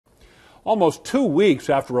Almost 2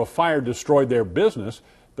 weeks after a fire destroyed their business,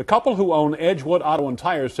 the couple who own Edgewood Auto and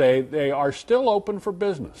Tire say they are still open for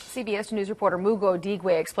business. CBS News reporter Mugo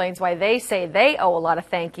Odigwe explains why they say they owe a lot of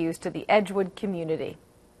thank yous to the Edgewood community.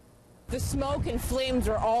 The smoke and flames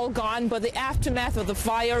are all gone, but the aftermath of the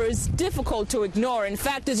fire is difficult to ignore. In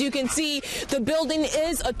fact, as you can see, the building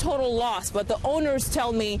is a total loss, but the owners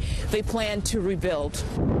tell me they plan to rebuild.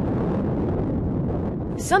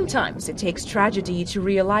 Sometimes it takes tragedy to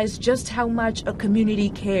realize just how much a community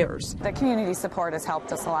cares. The community support has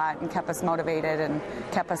helped us a lot and kept us motivated and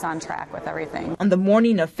kept us on track with everything. On the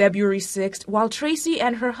morning of February 6th, while Tracy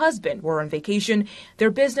and her husband were on vacation,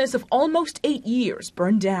 their business of almost 8 years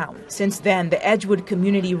burned down. Since then, the Edgewood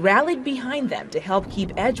community rallied behind them to help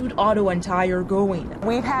keep Edgewood Auto and Tire going.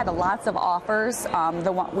 We've had lots of offers.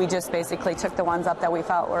 We just basically took the ones up that we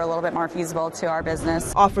felt were a little bit more feasible to our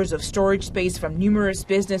business. Offers of storage space from numerous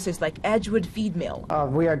businesses like Edgewood Feed Mill.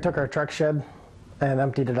 We took our truck shed and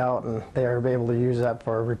emptied it out, and they were able to use that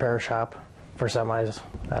for a repair shop for semis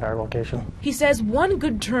at our location. He says one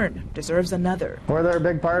good turn deserves another. Well, they're a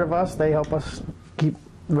big part of us. They help us keep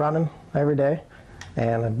running every day,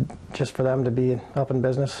 and just for them to be up in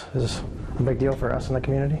business is a big deal for us in the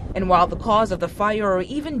community. And while the cause of the fire or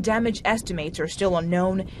even damage estimates are still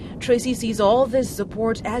unknown, Tracy sees all this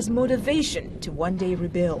support as motivation to one day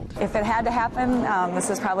rebuild. If it had to happen, this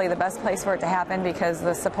is probably the best place for it to happen because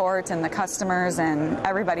the support and the customers and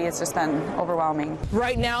everybody has just been overwhelming.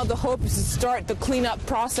 Right now, the hope is to start the cleanup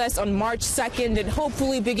process on March 2nd and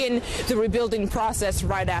hopefully begin the rebuilding process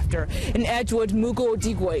right after. In Edgewood, Mugo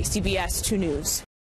Odigwe, CBS 2 News.